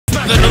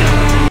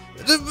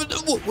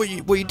What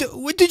you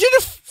do? Did you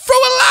just throw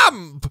a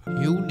lamp?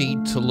 You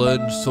need to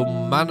learn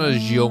some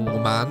manners, young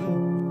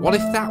man. What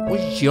if that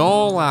was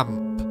your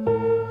lamp?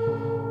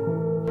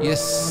 You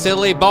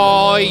silly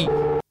boy.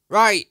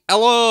 Right,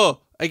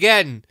 hello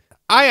again.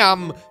 I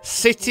am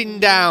sitting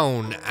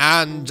down,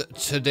 and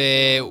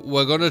today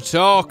we're going to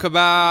talk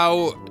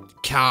about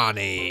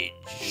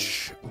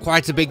Carnage. I'm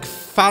quite a big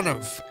fan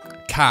of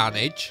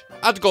Carnage.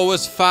 I'd go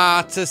as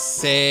far to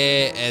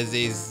say as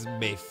he's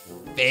my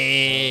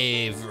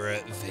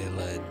favourite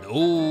villain.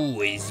 Oh,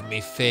 he's my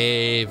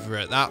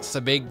favourite. That's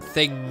a big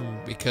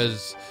thing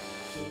because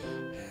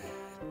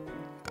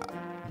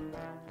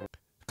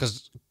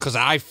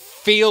I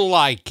feel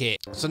like it.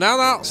 So now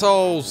that's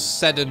all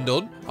said and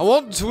done, I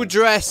want to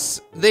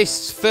address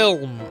this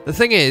film. The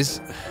thing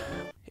is,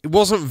 it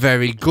wasn't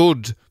very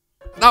good.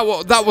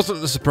 That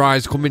wasn't a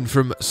surprise coming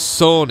from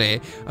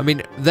Sony. I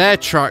mean, their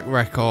track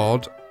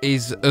record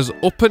is as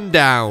up and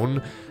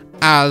down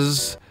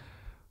as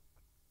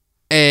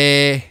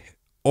a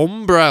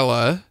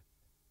umbrella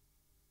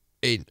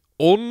in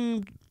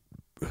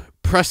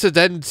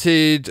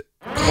unprecedented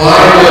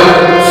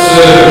climate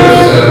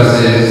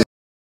circumstances.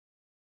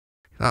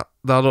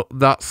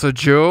 That's a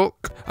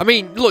joke. I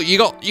mean, look, you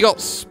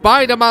got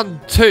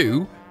Spider-Man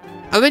 2,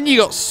 and then you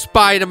got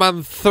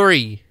Spider-Man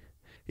 3.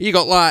 You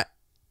got like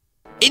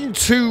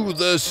Into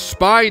the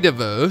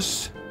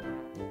Spider-Verse,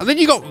 and then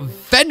you got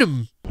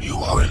Venom. You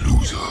are a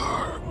loser,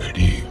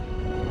 Eddie.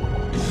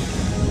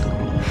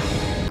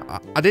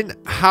 I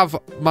didn't have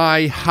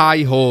my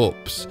high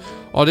hopes,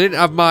 or I didn't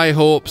have my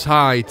hopes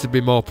high, to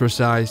be more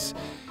precise.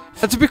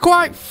 And to be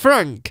quite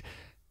frank,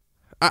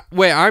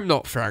 wait, I'm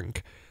not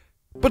frank.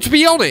 But to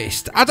be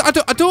honest, I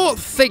don't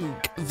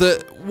think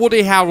that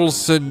Woody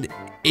Harrelson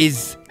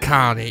is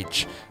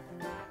Carnage.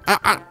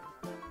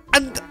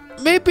 And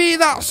maybe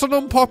that's an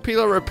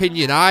unpopular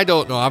opinion, I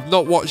don't know. I've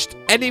not watched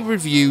any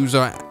reviews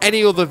or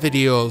any other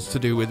videos to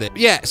do with it.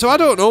 Yeah, so I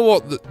don't know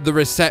what the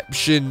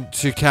reception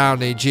to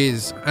Carnage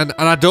is. And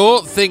I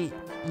don't think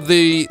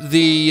the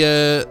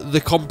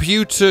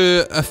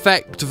computer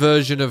effect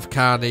version of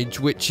Carnage,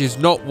 which is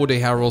not Woody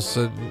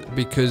Harrelson,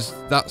 because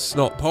that's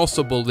not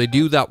possible. They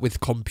do that with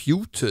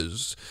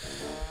computers.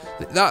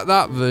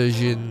 That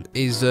version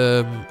is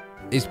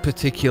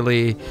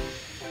particularly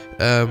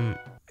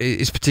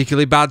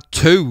bad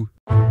too.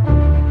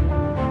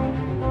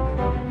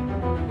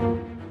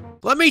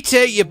 Let me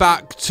take you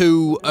back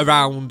to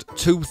around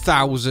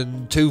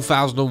 2000,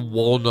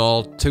 2001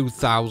 or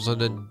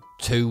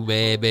 2002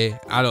 maybe.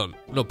 I don't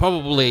know,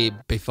 probably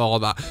before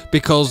that,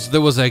 because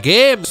there was a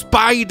game,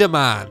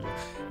 Spider-Man,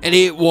 and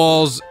it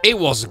was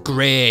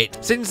great.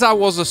 Since I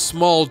was a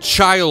small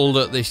child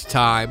at this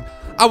time,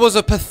 I was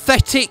a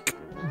pathetic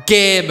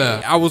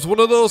gamer. I was one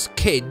of those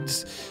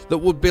kids that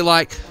would be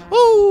like,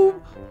 oh,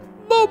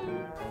 Mum,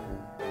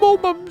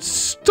 I'm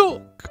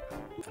stuck.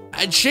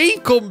 And she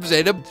comes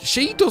in and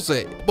she does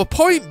it. But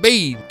point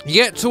being, you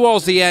get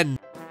towards the end,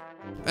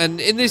 and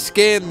in this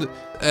game,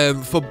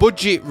 for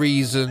budget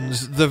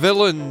reasons, the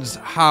villains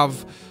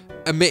have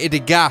emitted a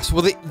gas.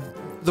 Well,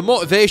 the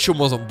motivation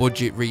wasn't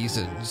budget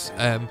reasons.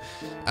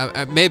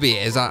 Maybe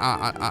it is.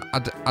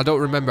 I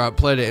don't remember. I haven't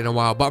played it in a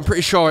while, but I'm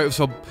pretty sure it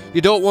was. You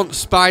don't want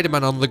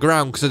Spider-Man on the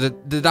ground because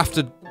they'd have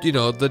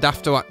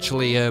to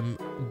actually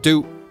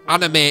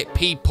animate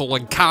people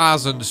and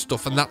cars and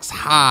stuff, and that's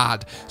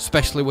hard,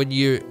 especially when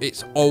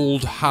it's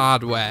old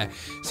hardware.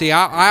 See,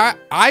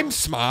 I'm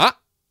smart.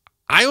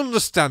 I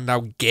understand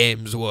how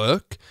games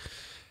work.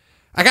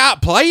 I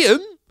can't play them.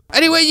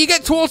 Anyway, you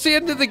get towards the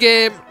end of the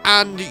game,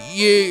 and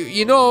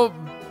you know,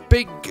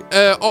 Big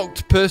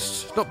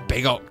Octopus, not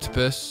Big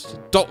Octopus,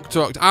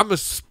 Dr. Octopus. I'm a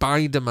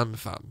Spider-Man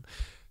fan.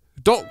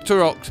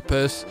 Dr.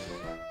 Octopus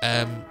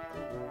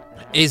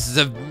is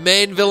the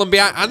main villain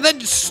behind, and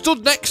then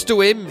stood next to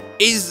him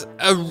is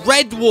a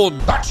red one.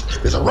 That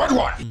is a red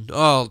one.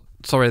 Oh,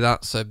 sorry,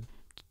 that's a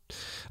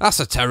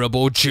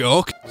terrible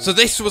joke. So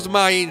this was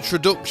my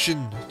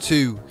introduction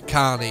to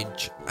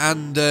Carnage,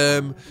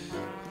 and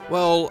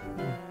well,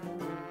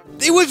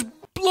 it was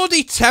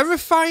bloody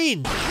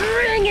terrifying.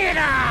 Bring it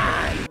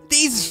on.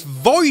 His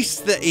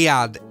voice that he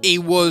had, he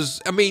was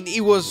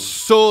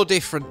so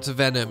different to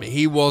Venom.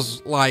 He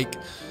was like,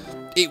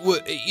 it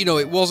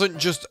wasn't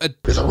just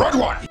it's a red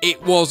one.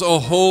 It was a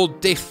whole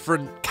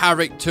different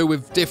character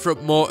with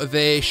different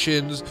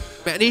motivations.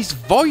 And his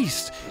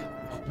voice,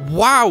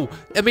 wow.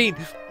 I mean,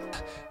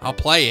 I'll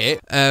play it.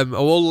 I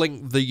will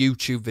link the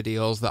YouTube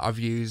videos that I've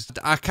used.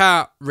 I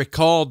can't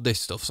record this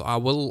stuff, so I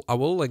will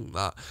link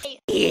that.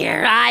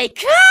 Here I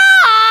come!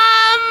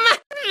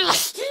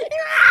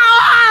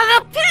 Oh,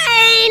 the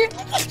pain!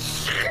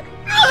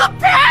 Oh, the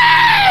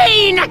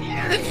pain!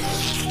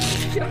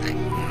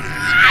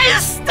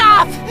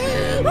 Stop!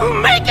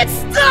 Make it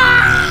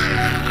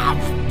stop!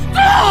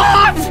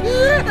 Stop!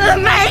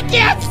 Make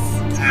it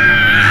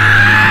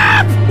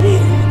stop!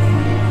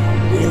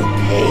 You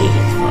paid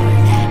for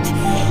that,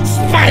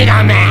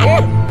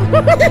 Spider-Man!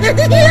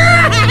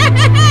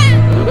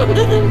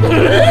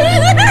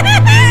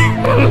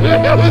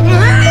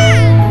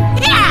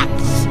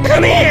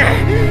 Come here!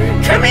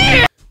 Come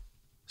here!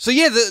 So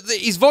yeah,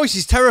 his voice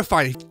is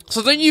terrifying.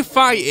 So then you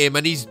fight him,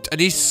 and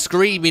he's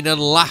screaming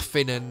and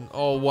laughing and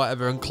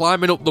whatever, and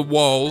climbing up the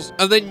walls,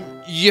 and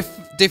then you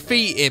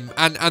defeat him,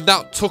 and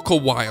that took a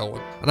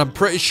while. And I'm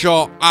pretty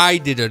sure I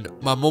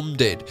didn't. My mum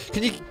did.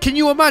 Can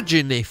you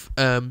imagine if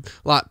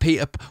like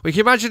we can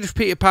imagine if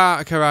Peter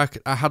Parker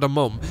had a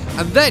mum,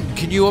 and then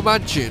can you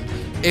imagine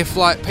if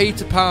like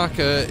Peter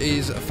Parker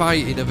is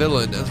fighting a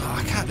villain and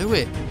I can't do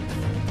it.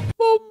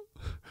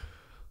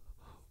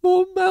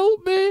 Mum,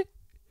 help me.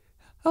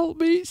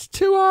 Help me, it's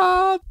too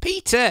hard.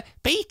 Peter,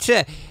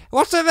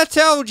 what have I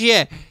told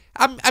you?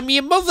 I'm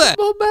your mother.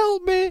 Mum,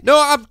 help me. No,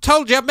 I've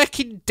told you I'm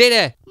making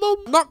dinner. Mum,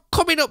 I'm not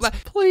coming up there.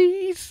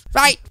 Please.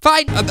 Right,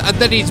 fine. And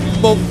then his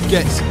mum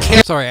gets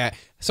killed.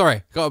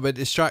 Sorry, got a bit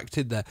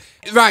distracted there.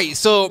 Right,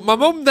 so my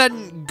mum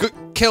then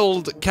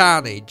killed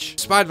Carnage.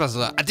 Spider-Man's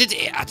like, I did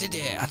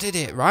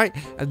it, right?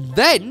 And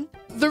then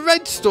the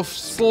red stuff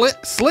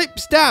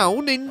slips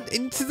down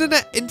into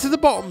the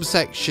bottom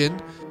section,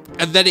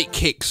 and then it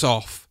kicks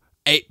off.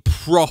 It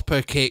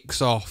proper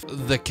kicks off.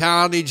 The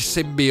Carnage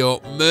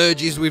symbiote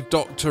merges with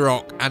Dr.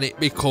 Ock and it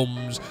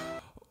becomes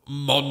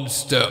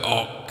Monster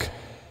Ock.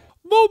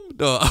 Mum,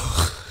 no.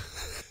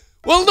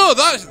 Well,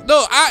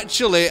 no,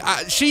 actually,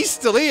 she's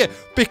still here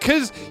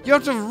because you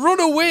have to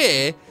run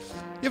away.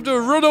 You have to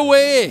run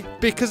away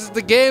because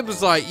the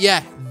game's like,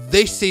 yeah,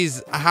 this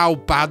is how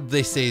bad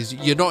this is.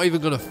 You're not even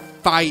going to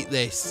fight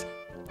this.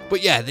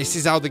 But yeah, this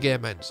is how the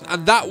game ends.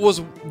 And that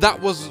was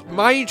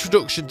my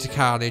introduction to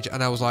Carnage,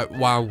 and I was like,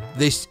 wow,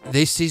 this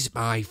is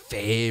my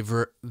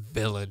favourite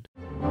villain.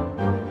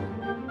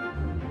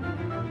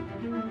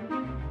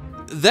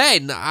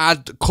 Then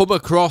I'd come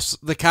across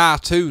the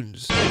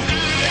cartoons.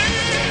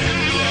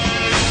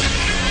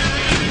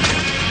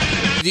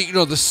 You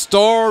know, the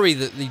story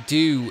that they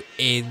do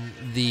in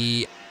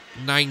the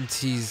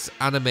 90s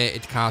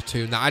animated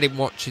cartoon that I didn't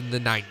watch in the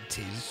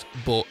 90s,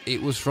 but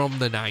it was from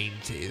the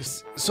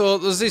 90s. So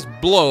there's this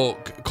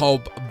bloke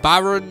called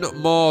Baron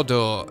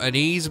Mordo, and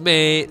he's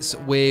mates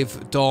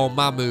with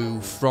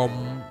Dormammu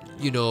from,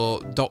 you know,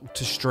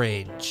 Doctor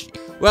Strange.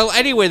 Well,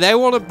 anyway, they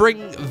want to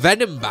bring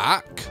Venom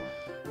back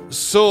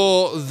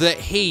so that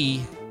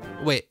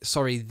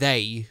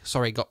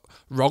got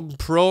wrong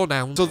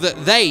pronoun, so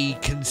that they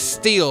can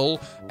steal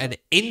an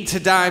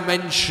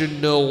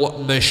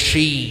interdimensional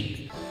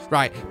machine.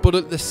 Right, but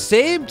at the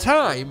same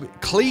time,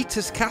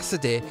 Cletus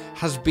Cassidy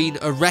has been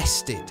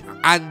arrested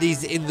and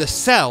is in the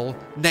cell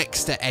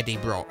next to Eddie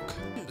Brock.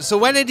 So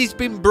when Eddie's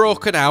been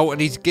broken out and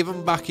he's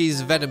given back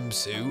his Venom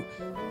suit,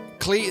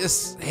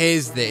 Cletus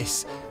hears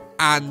this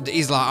and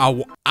he's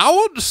like, I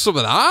want some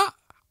of that.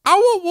 I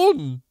want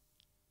one.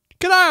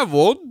 Can I have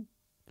one?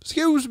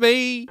 Excuse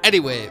me.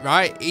 Anyway,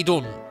 right, he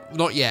done.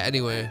 Not yet,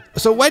 anyway.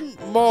 So when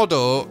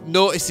Mordo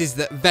notices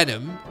that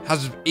Venom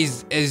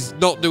is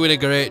not doing a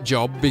great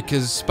job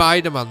because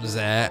Spider-Man's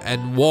there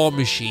and War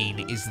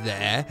Machine is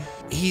there,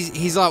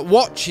 he's like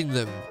watching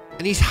them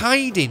and he's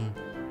hiding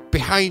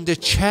behind a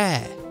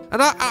chair.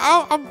 And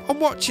I'm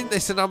watching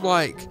this and I'm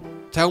like,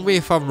 tell me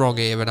if I'm wrong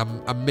here and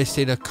I'm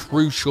missing a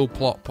crucial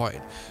plot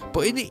point.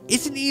 But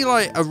isn't he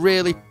like a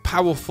really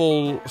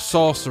powerful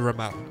sorcerer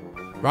man,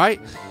 right?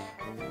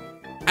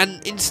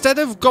 And instead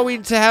of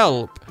going to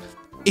help,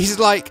 he's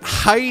like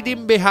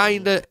hiding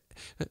behind a...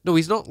 No,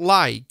 he's not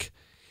like.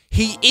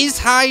 He is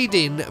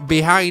hiding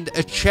behind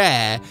a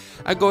chair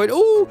and going,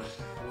 oh,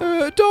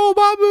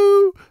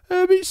 Dormammu,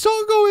 it's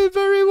not going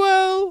very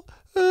well.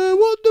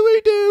 What do we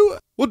do?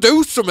 Well,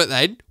 do something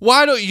then.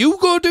 Why don't you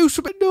go do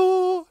something?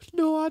 No,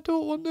 I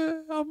don't want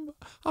to.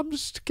 I'm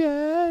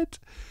scared.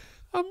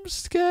 I'm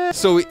scared.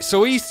 So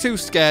he's too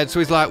scared. So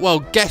he's like,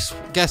 well, guess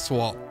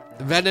what?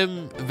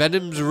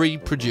 Venom's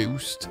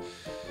reproduced.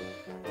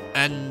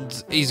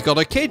 And he's got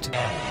a kid.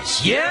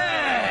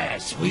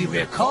 Yes, we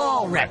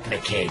recall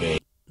replicating.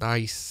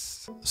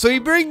 Nice. So he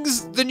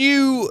brings the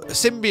new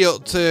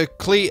symbiote to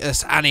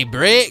Cletus and he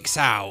breaks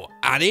out.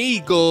 And he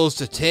goes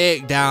to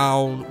take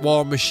down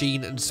War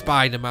Machine and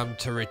Spider-Man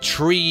to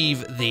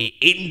retrieve the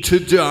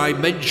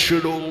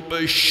interdimensional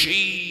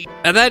machine.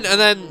 And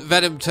then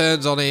Venom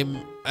turns on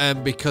him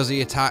because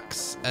he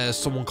attacks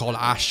someone called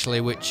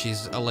Ashley, which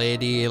is a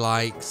lady he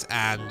likes.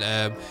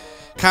 And...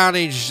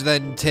 Carnage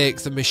then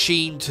takes the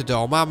machine to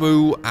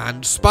Dormammu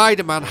and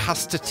Spider-Man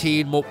has to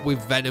team up with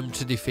Venom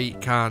to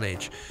defeat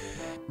Carnage.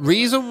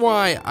 Reason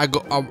why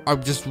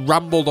I've just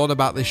rambled on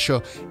about this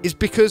show is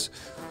because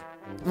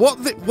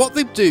what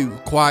they do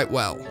quite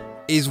well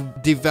is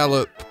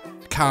develop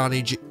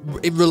Carnage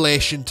in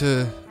relation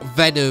to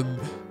Venom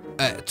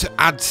to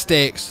add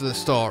stakes to the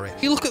story.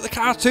 If you look at the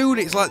cartoon,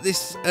 it's like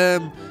this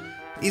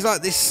he's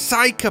like this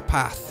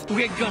psychopath.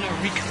 We're gonna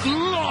wreak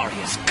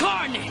glorious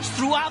carnage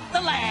throughout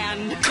the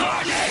land.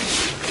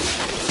 Carnage!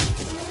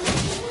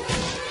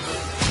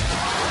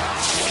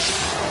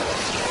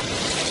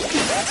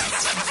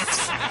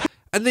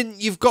 And then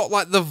you've got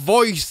like the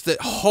voice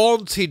that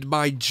haunted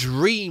my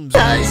dreams.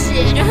 Does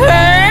it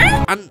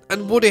hurt?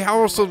 And Woody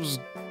Harrelson's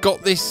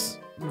got this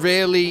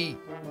really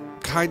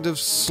kind of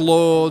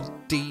slow,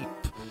 deep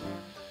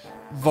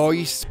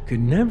voice.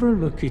 Could never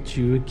look at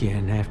you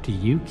again after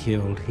you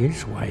killed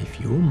his wife,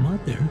 your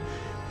mother,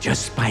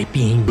 just by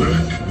being...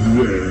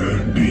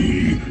 There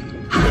be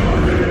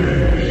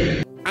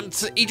carnage.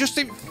 And he just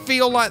didn't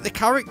feel like the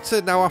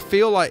character. Now I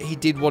feel like he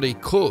did what he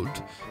could,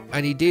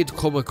 and he did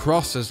come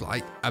across as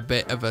like a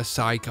bit of a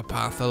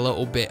psychopath, a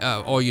little bit,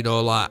 or you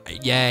know,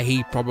 like, yeah,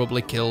 he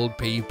probably killed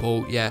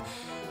people, yeah,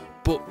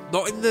 but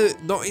not in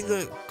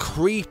the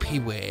creepy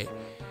way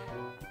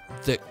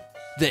that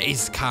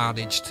is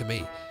Carnage to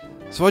me.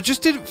 So I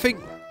just didn't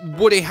think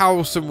Woody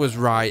Harrelson was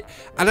right,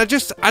 and I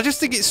just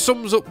think it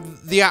sums up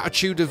the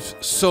attitude of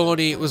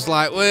Sony. It was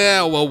like,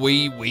 well,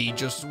 we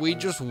just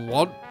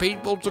want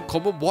people to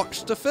come and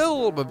watch the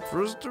film, and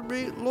for us to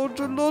make loads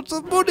and loads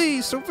of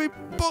money, so we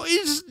put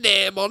his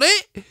name on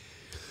it.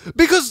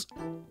 Because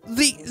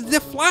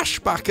the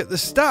flashback at the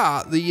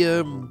start, the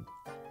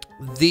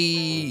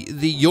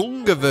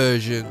younger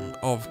version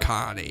of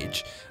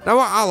Carnage. Now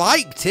I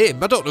liked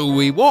him. I don't know who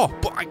he was,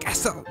 but I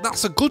guess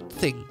that's a good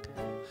thing.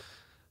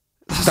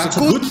 That's a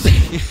good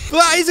thing.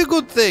 That is a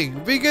good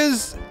thing,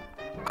 because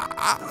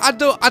I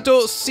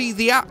don't see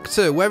the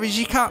actor, whereas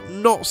you can't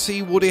not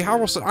see Woody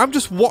Harrelson. I'm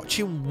just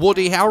watching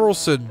Woody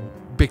Harrelson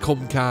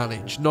become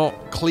Carnage, not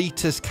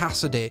Cletus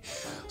Cassidy.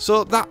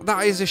 So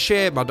that is a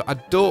shame. I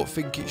don't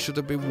think it should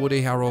have been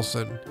Woody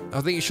Harrelson.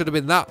 I think it should have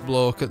been that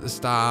bloke at the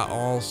start,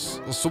 or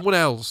someone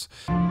else.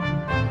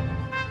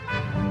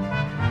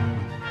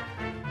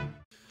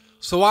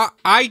 So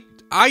I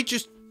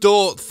just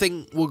don't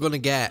think we're gonna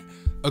get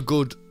a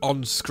good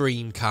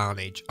on-screen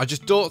Carnage. I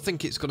just don't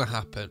think it's going to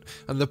happen.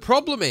 And the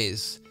problem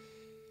is,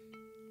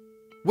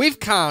 with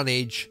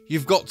Carnage,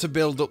 you've got to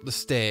build up the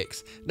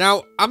stakes.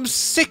 Now, I'm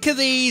sick of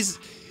these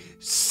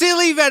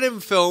silly Venom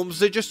films.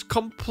 They're just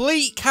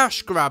complete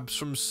cash grabs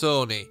from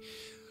Sony.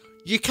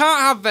 You can't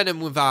have Venom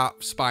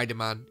without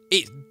Spider-Man.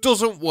 It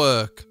doesn't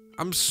work.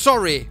 I'm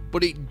sorry,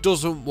 but it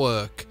doesn't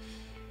work.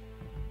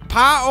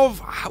 Part of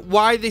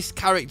why this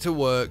character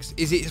works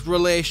is its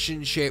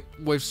relationship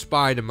with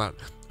Spider-Man.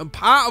 And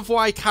part of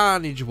why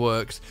Carnage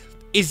works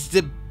is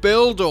the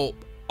build-up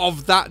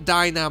of that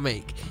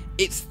dynamic.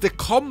 It's the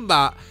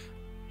combat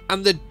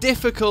and the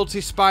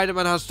difficulty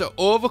Spider-Man has to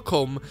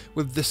overcome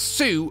with the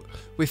suit,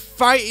 with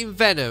fighting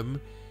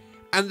Venom,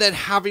 and then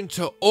having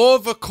to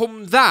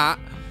overcome that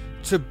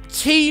to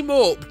team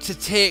up to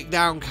take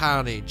down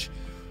Carnage.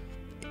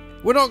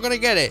 We're not going to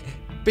get it,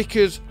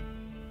 because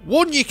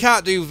one, you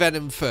can't do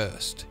Venom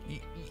first,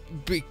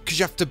 because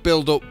you have to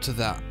build up to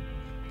that.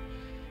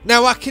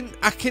 Now, I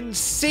can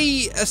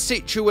see a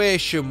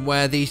situation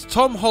where these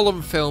Tom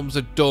Holland films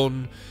are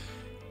done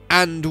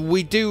and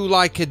we do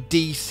like a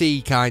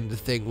DC kind of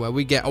thing where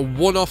we get a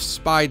one-off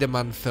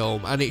Spider-Man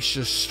film and it's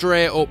just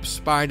straight up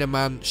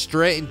Spider-Man,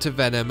 straight into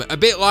Venom, a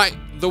bit like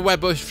the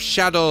Web of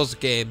Shadows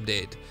game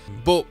did.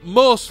 But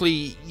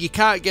mostly, you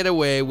can't get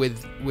away with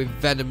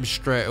Venom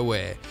straight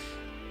away.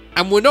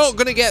 And we're not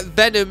going to get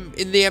Venom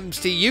in the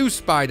MCU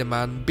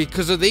Spider-Man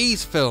because of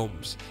these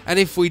films. And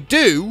if we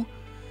do,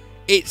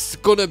 it's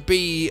gonna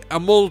be a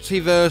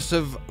multiverse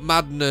of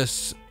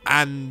madness,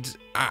 and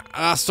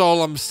that's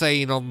all I'm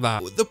saying on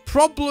that. The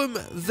problem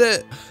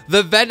that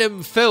the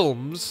Venom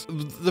films,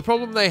 the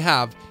problem they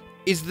have,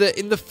 is that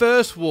in the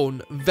first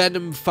one,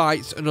 Venom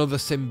fights another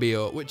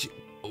symbiote, which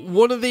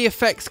one of the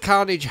effects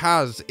Carnage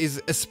has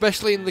is,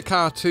 especially in the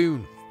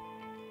cartoon,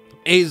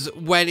 is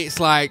when it's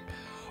like,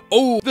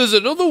 oh, there's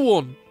another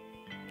one.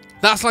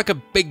 That's like a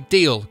big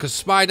deal, because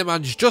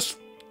Spider-Man's just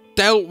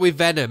dealt with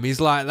Venom.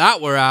 He's like,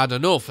 that were hard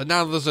enough, and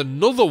now there's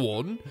another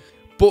one.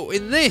 But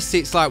in this,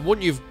 it's like,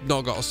 one, you've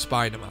not got a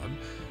Spider-Man,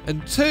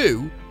 and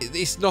two,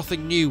 it's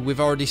nothing new. We've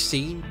already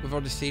seen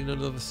another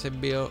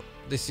symbiote.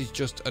 This is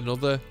just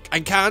another,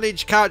 and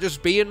Carnage can't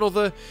just be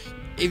another.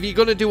 If you're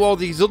gonna do all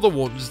these other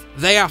ones,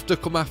 they have to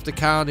come after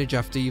Carnage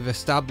after you've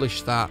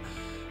established that,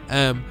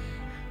 and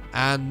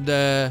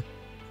they're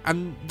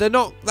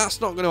not. That's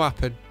not going to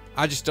happen.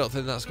 I just don't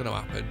think that's going to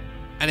happen.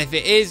 And if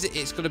it is,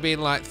 it's going to be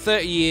in like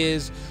 30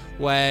 years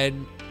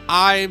when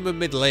I'm a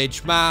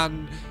middle-aged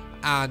man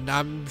and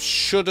I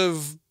should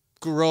have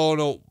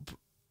grown up.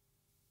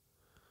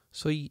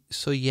 So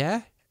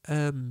yeah,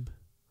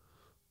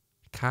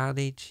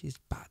 Carnage is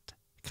bad.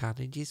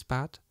 Carnage is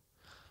bad.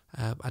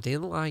 I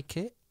didn't like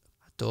it.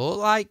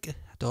 I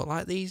don't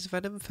like these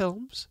Venom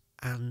films,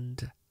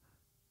 and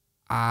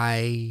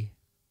I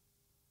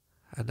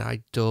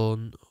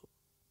don't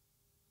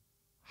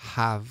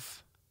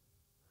have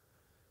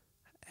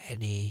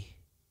any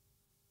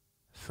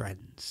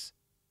friends